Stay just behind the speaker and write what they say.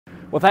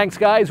Well, thanks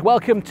guys.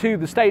 Welcome to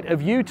the state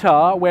of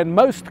Utah. When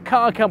most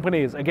car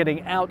companies are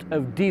getting out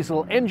of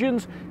diesel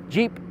engines,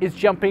 Jeep is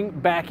jumping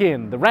back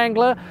in. The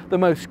Wrangler, the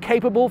most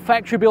capable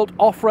factory-built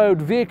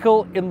off-road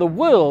vehicle in the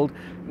world,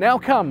 now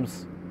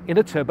comes in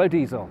a turbo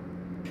diesel.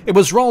 It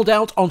was rolled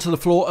out onto the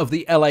floor of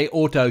the LA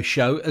Auto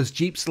Show as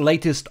Jeep's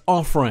latest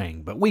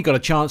offering, but we got a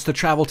chance to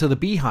travel to the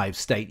Beehive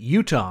State,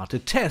 Utah, to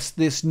test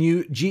this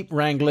new Jeep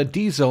Wrangler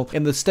diesel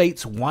in the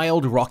state's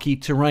wild, rocky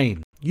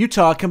terrain.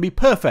 Utah can be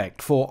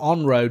perfect for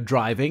on-road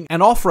driving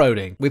and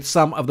off-roading, with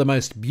some of the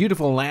most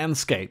beautiful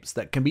landscapes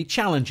that can be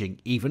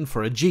challenging even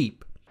for a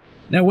Jeep.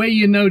 Now, where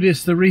you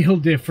notice the real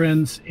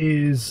difference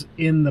is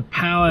in the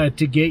power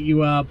to get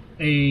you up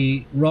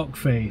a rock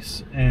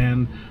face,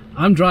 and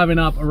I'm driving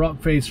up a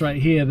rock face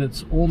right here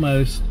that's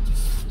almost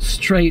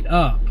straight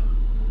up,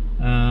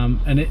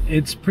 and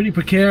it's pretty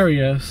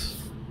precarious,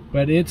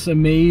 but it's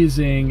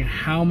amazing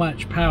how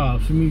much power.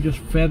 So let me just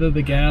feather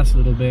the gas a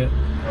little bit,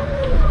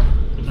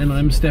 and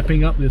I'm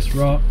stepping up this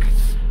rock,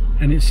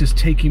 and it's just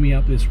taking me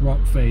up this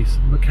rock face.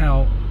 Look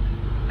how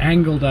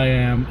angled I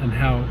am and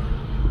how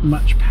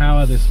much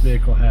power this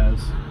vehicle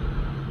has.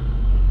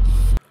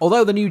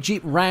 Although the new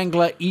Jeep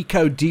Wrangler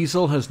Eco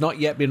Diesel has not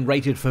yet been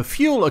rated for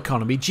fuel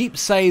economy, Jeep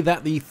say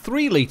that the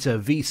 3-litre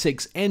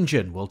V6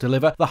 engine will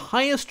deliver the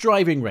highest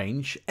driving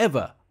range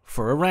ever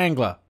for a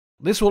Wrangler.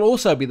 This will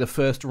also be the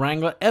first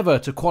Wrangler ever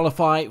to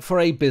qualify for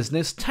a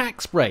business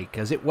tax break,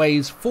 as it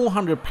weighs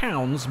 400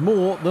 pounds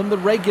more than the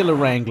regular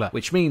Wrangler,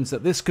 which means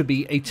that this could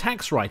be a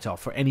tax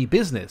write-off for any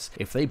business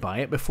if they buy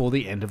it before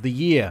the end of the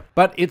year.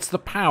 But it's the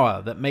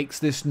power that makes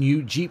this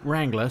new Jeep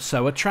Wrangler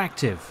so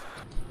attractive.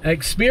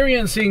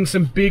 Experiencing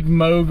some big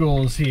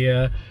moguls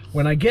here.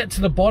 When I get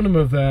to the bottom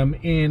of them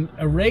in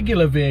a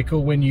regular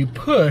vehicle, when you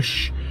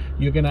push,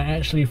 you're going to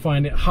actually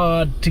find it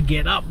hard to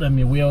get up them.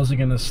 Your wheels are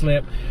going to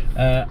slip.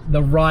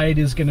 The ride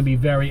is going to be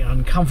very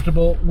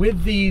uncomfortable.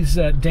 With these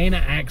Dana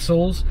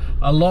axles,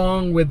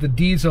 along with the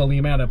diesel, the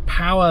amount of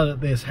power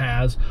that this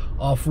has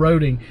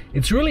off-roading,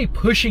 it's really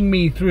pushing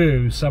me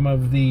through some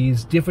of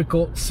these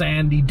difficult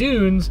sandy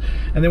dunes.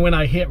 And then when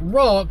I hit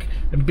rock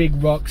and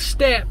big rock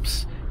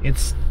steps,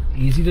 it's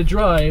easy to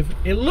drive.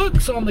 It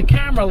looks on the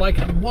camera like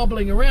I'm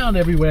wobbling around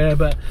everywhere,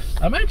 but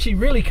I'm actually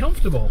really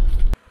comfortable.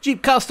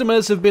 Jeep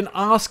customers have been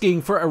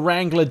asking for a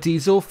Wrangler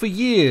diesel for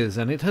years,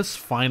 and it has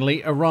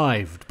finally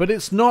arrived. But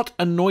it's not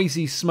a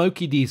noisy,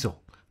 smoky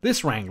diesel.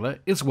 This Wrangler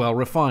is well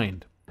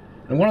refined.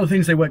 And one of the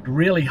things they worked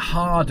really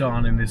hard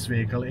on in this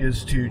vehicle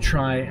is to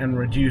try and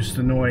reduce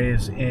the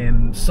noise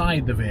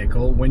inside the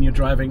vehicle when you're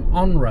driving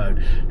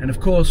on-road. And of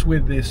course,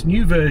 with this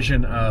new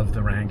version of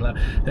the Wrangler,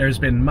 there has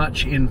been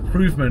much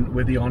improvement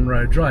with the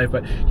on-road drive.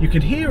 But you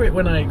can hear it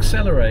when I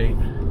accelerate.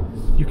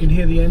 You can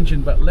hear the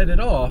engine, but let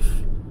it off,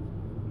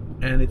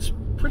 and it's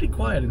pretty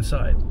quiet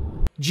inside.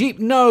 Jeep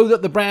know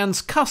that the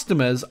brand's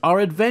customers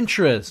are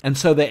adventurers, and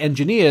so their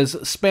engineers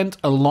spent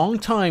a long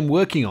time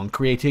working on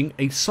creating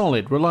a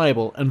solid,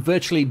 reliable, and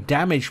virtually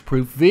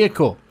damage-proof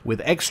vehicle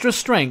with extra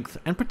strength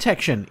and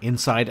protection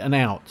inside and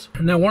out.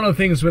 Now, one of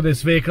the things with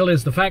this vehicle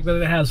is the fact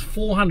that it has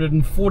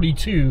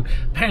 442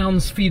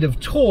 pounds-feet of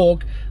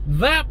torque.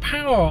 That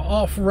power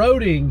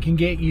off-roading can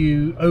get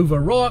you over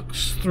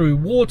rocks, through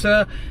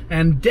water,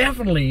 and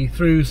definitely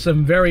through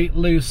some very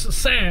loose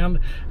sand,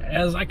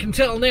 as I can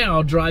tell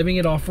now driving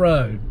it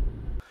off-road.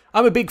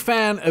 I'm a big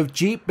fan of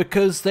Jeep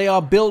because they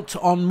are built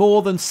on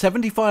more than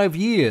 75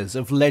 years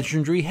of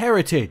legendary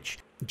heritage.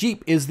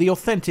 Jeep is the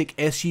authentic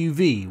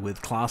SUV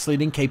with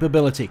class-leading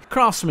capability,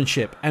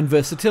 craftsmanship, and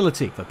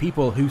versatility for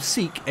people who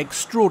seek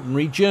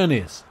extraordinary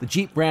journeys. The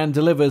Jeep brand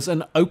delivers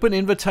an open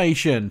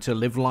invitation to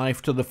live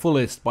life to the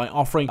fullest by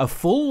offering a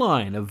full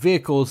line of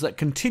vehicles that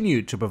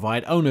continue to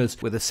provide owners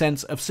with a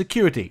sense of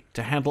security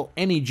to handle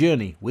any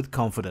journey with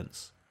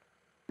confidence.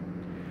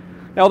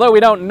 Now, although we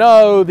don't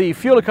know the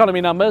fuel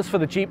economy numbers for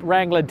the Jeep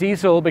Wrangler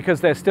diesel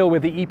because they're still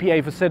with the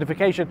EPA for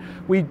certification,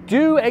 we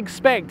do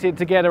expect it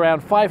to get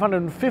around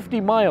 550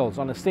 miles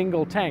on a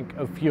single tank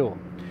of fuel.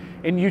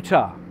 In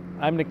Utah,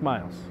 I'm Nik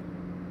Miles.